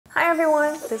Hi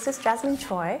everyone, this is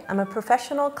Choi. I'm a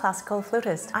professional classical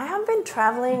flutist. I have been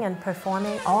traveling and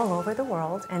performing all over the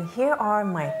world, and here are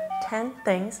my 10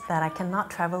 things that I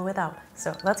cannot travel without.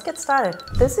 So let's get started.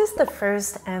 This is the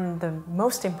first and the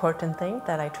most important thing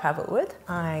that I travel with.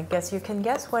 I guess you can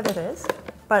guess what it is,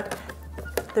 but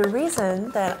the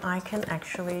reason that I can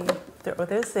actually throw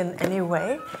this in any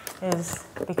way is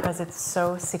because it's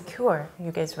so secure.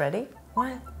 You guys ready?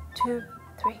 1, 2,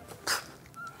 3.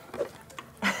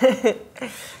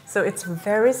 So it's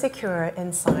very secure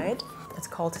inside. It's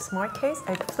called a smart case,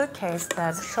 a flute case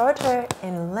that's shorter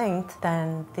in length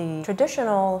than the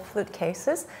traditional flute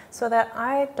cases, so that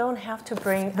I don't have to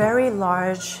bring very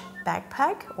large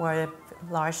backpack or a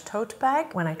large tote bag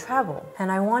when I travel.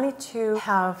 And I wanted to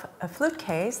have a flute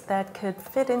case that could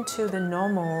fit into the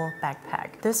normal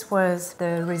backpack. This was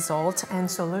the result and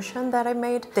solution that I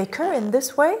made. Thicker in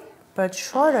this way, but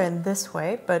shorter in this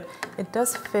way, but it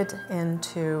does fit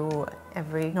into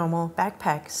every normal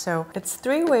backpack. So it's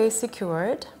 3-way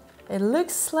secured. It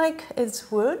looks like it's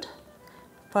wood,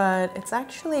 but it's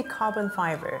actually carbon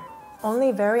fiber.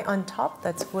 Only very on top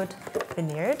that's wood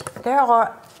veneered. There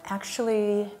are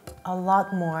actually a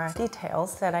lot more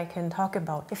details that I can talk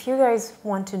about. If you guys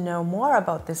want to know more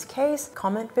about this case,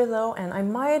 comment below and I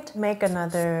might make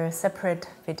another separate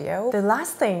video. The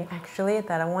last thing actually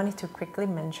that I wanted to quickly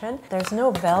mention, there's no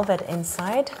velvet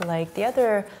inside like the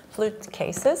other flute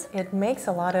cases. It makes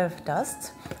a lot of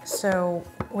dust. So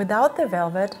without the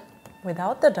velvet,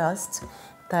 without the dust,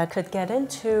 that could get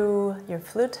into your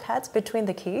flute heads between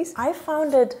the keys. I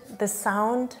found the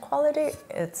sound quality,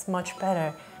 it's much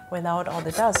better without all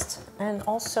the dust, and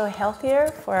also healthier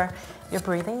for your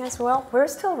breathing as well. We're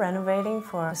still renovating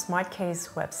for a Smart Case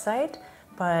website,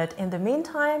 but in the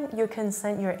meantime, you can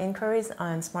send your inquiries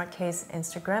on Smart Case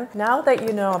Instagram. Now that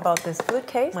you know about this flute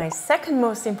case, my second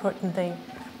most important thing,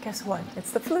 guess what?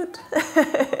 It's the flute.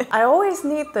 I always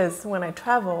need this when I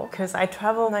travel, because I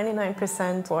travel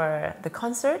 99% for the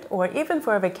concert or even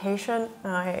for a vacation.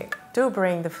 I do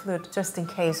bring the flute just in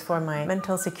case for my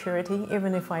mental security,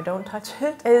 even if I don't touch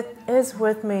it. It is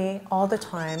with me all the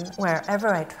time,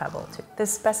 wherever I travel to.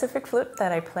 This specific flute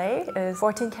that I play is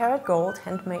 14 karat gold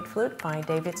handmade flute by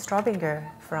David Straubinger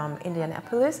from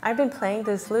Indianapolis. I've been playing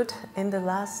this flute in the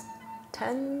last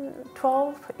 10,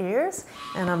 12 years,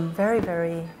 and I'm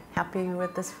very happy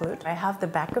with this flute. I have the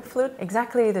backup flute,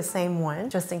 exactly the same one,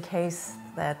 just in case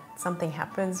that something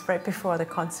happens right before the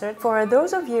concert. For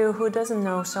those of you who doesn't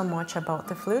know so much about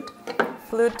the flute,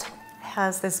 flute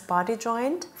has this body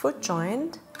joint, foot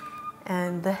joint,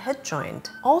 and the head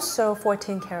joint. Also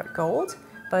 14 karat gold,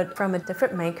 but from a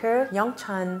different maker,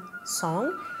 Youngchan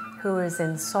Song, who is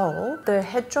in Seoul. The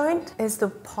head joint is the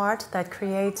part that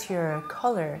creates your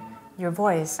color, your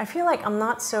voice. I feel like I'm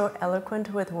not so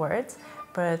eloquent with words,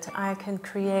 but I can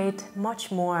create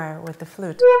much more with the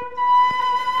flute.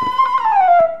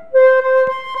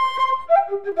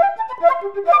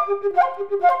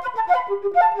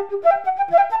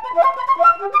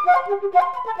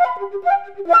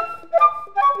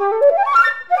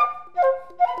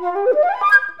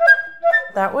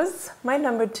 That was my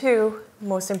number 2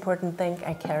 most important thing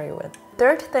I carry with.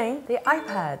 Third thing, the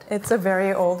iPad. It's a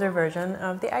very older version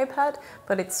of the iPad,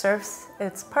 but it serves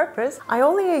its purpose. I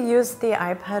only use the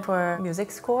iPad for music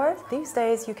scores. These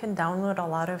days you can download a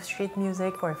lot of sheet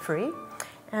music for free.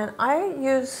 And I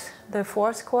use the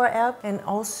 4Score app and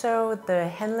also the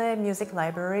Henley Music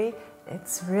Library.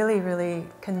 It's really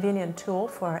convenient tool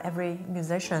for every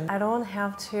musician. I don't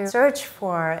have to search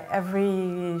for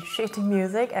every sheet of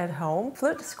music at home.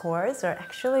 Flute scores are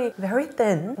actually very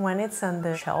thin when it's on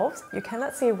the shelves. You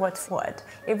cannot see what's what.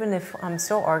 Even if I'm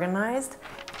so organized,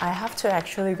 I have to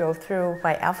actually go through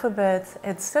by alphabet.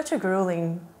 It's such a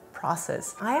grueling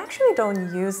process. I actually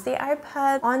don't use the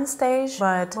iPad on stage,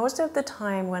 but most of the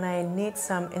time when I need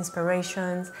some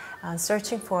inspirations,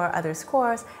 searching for other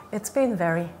scores, it's been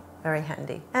very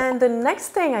handy. And the next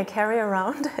thing I carry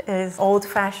around is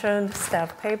old-fashioned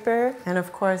staff paper and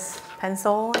of course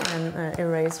pencil and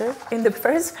eraser. In the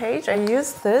first page I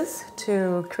used this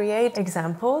to create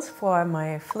examples for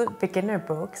my flute beginner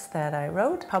books that I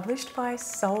wrote, published by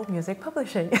Seoul Music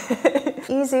Publishing.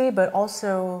 Easy but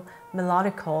also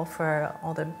melodical for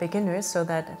all the beginners so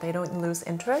that they don't lose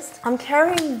interest. I'm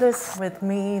carrying this with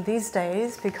me these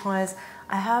days because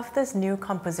I have this new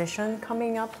composition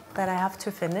coming up that I have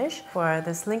to finish for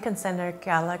this Lincoln Center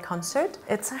Gala concert.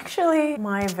 It's actually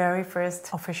my very first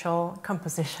official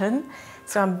composition,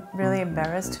 so I'm really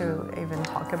embarrassed to even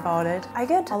talk about it. I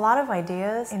get a lot of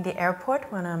ideas in the airport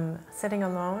when I'm sitting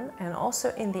alone, and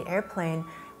also in the airplane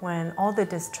when all the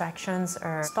distractions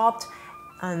are stopped.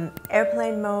 on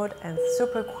airplane mode and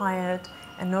super quiet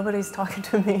and nobody's talking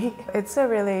to me, it's a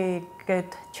really good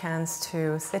chance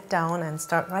to sit down and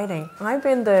start writing. I've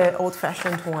been the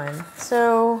old-fashioned one,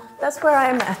 so that's where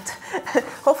I'm at.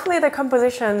 Hopefully the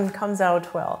composition comes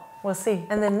out well. We'll see.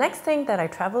 And the next thing that I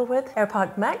travel with,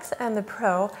 AirPod Max and the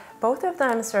Pro, both of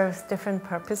them serve different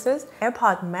purposes.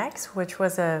 AirPod Max, which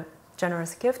was a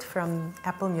generous gift from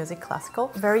Apple Music Classical,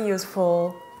 very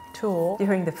useful tool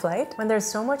during the flight when there's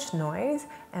so much noise,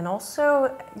 and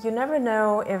also you never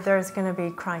know if there's gonna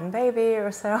be crying baby or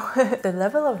so. The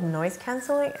level of noise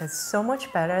cancelling is so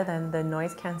much better than the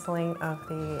noise cancelling of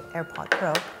the AirPod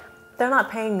Pro. They're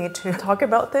not paying me to talk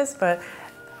about this, but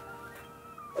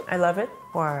I love it.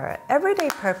 For everyday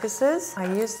purposes,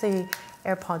 I use the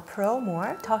AirPod Pro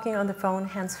more, talking on the phone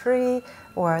hands-free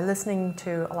or listening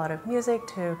to a lot of music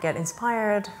to get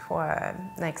inspired for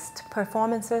next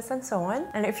performances and so on.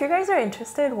 And if you guys are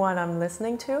interested what I'm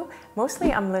listening to,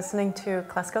 mostly I'm listening to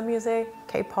classical music,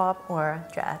 K-pop or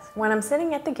jazz. When I'm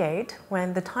sitting at the gate,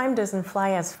 when the time doesn't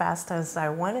fly as fast as I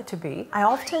want it to be, I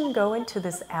often go into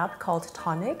this app called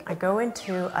Tonic. I go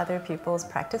into other people's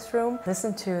practice room,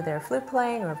 listen to their flute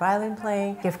playing or violin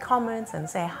playing, give comments and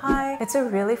say hi. It's a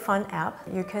really fun app.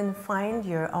 You can find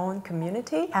your own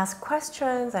community, ask questions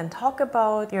and talk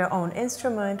about your own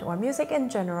instrument or music in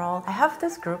general. I have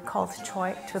this group called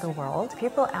Choi to the World.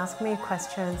 People ask me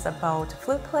questions about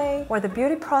flute playing or the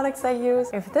beauty products I use.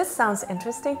 If this sounds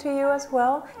interesting to you as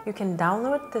well, you can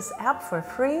download this app for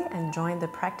free and join the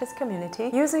practice community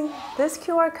using this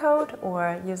QR code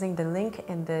or using the link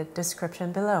in the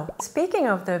description below. Speaking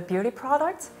of the beauty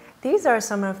products, these are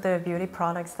some of the beauty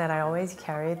products that I always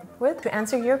carry with. To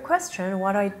answer your question,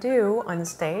 what I do on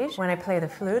stage when I play the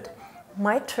flute,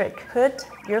 my trick, put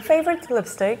your favorite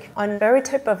lipstick on the very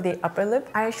tip of the upper lip.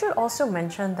 I should also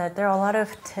mention that there are a lot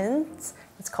of tints,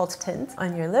 it's called tints,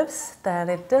 on your lips, that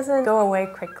it doesn't go away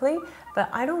quickly, but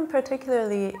I don't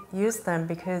particularly use them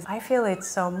because I feel it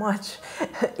so much,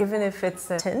 even if it's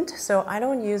a tint, so I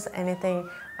don't use anything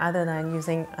other than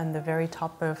using on the very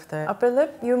top of the upper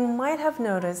lip. You might have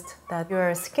noticed that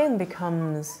your skin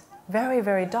becomes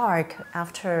very dark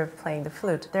after playing the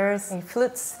flute. There's a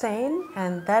flute stain,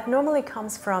 and that normally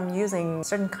comes from using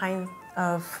certain kinds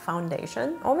of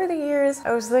foundation. Over the years,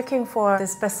 I was looking for the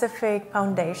specific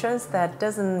foundations that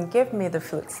doesn't give me the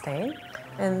flute stain,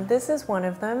 and this is one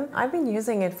of them. I've been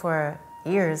using it for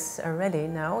years already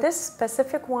now. This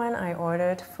specific one I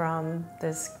ordered from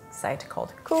this site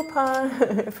called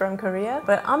Coupon from Korea,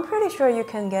 but I'm pretty sure you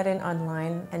can get it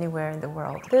online anywhere in the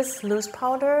world. This loose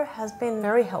powder has been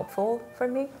very helpful for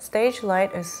me. Stage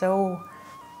light is so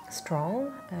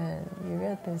strong and you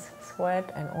get this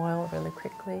sweat and oil really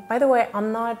quickly. By the way,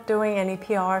 I'm not doing any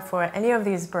PR for any of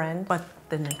these brands, but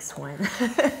the next one.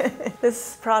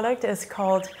 This product is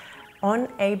called On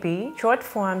AB, short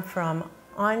form from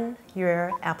On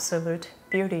Your Absolute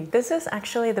Beauty. This is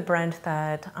actually the brand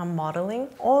that I'm modeling.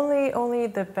 Only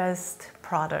the best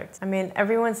products. I mean,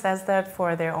 everyone says that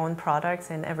for their own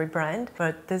products in every brand,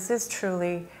 but this is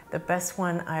truly the best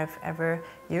one I've ever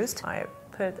used. I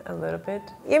put a little bit,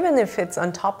 even if it's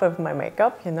on top of my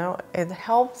makeup, you know, it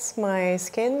helps my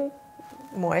skin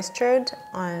moistured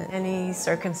on any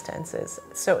circumstances.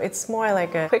 So it's more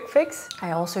like a quick fix.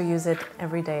 I also use it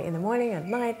every day in the morning and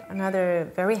night.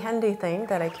 Another very handy thing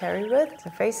that I carry with is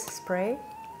a face spray,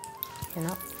 you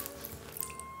know.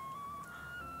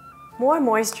 More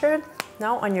moisture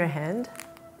now on your hand.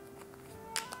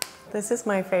 This is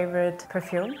my favorite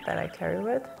perfume that I carry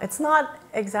with. It's not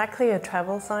exactly a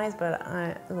travel size, but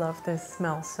I love this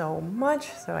smell so much,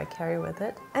 so I carry with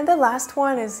it. And the last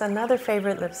one is another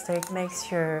favorite lipstick, makes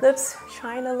your lips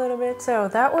shine a little bit. So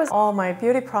that was all my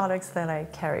beauty products that I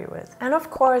carry with. And of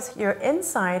course, your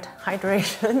inside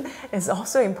hydration is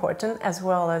also important, as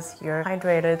well as your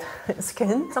hydrated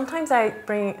skin. Sometimes I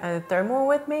bring a thermal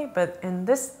with me, but in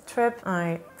this trip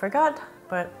I forgot,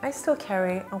 but I still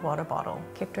carry a water bottle.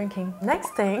 Keep drinking.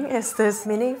 Next thing is this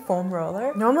mini foam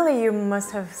roller. Normally you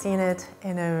must have seen it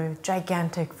in a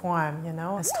gigantic form, you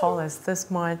know, as tall as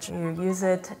this much. You use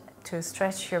it to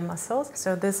stretch your muscles.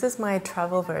 So this is my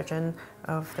travel version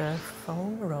of the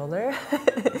foam roller.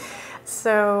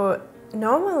 So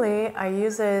normally I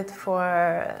use it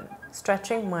for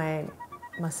stretching my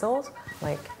muscles,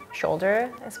 like shoulder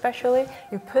especially.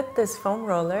 You put this foam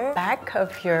roller back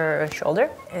of your shoulder.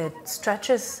 It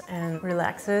stretches and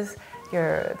relaxes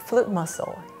your flute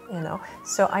muscle, you know.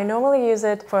 So I normally use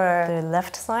it for the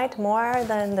left side more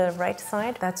than the right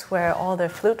side. That's where all the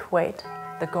flute weight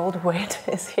the gold weight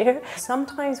is here.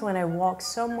 Sometimes when I walk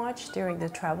so much during the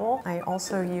travel, I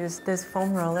also use this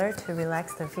foam roller to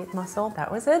relax the feet muscle. That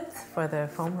was it for the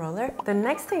foam roller. The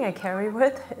next thing I carry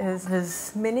with is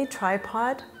this mini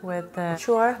tripod with the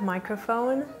Choi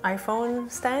microphone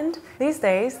iPhone stand. These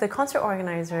days, the concert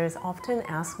organizers often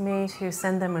ask me to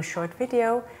send them a short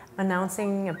video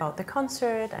announcing about the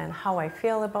concert and how I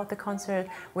feel about the concert,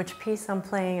 which piece I'm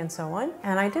playing and so on.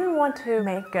 And I didn't want to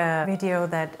make a video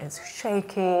that is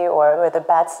shaky or with a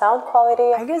bad sound quality.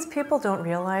 I guess people don't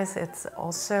realize it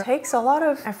also takes a lot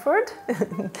of effort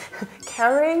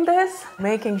carrying this,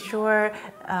 making sure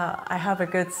I have a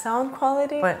good sound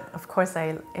quality. But of course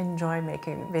I enjoy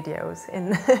making videos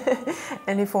in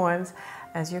any forms,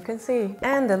 as you can see.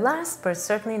 And the last, but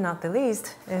certainly not the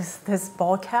least, is this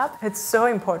ball cap. It's so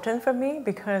important for me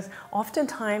because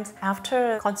oftentimes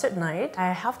after concert night,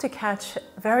 I have to catch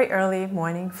very early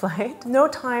morning flight. No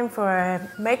time for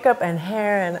makeup and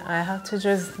hair, and I have to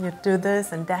just do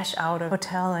this and dash out of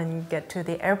hotel and get to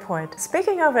the airport.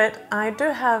 Speaking of it, I do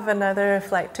have another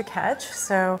flight to catch,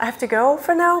 so I have to go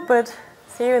for now, but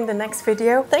see you in the next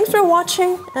video. Thanks for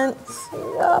watching, and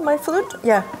my flute,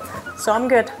 yeah, so I'm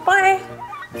good. Bye!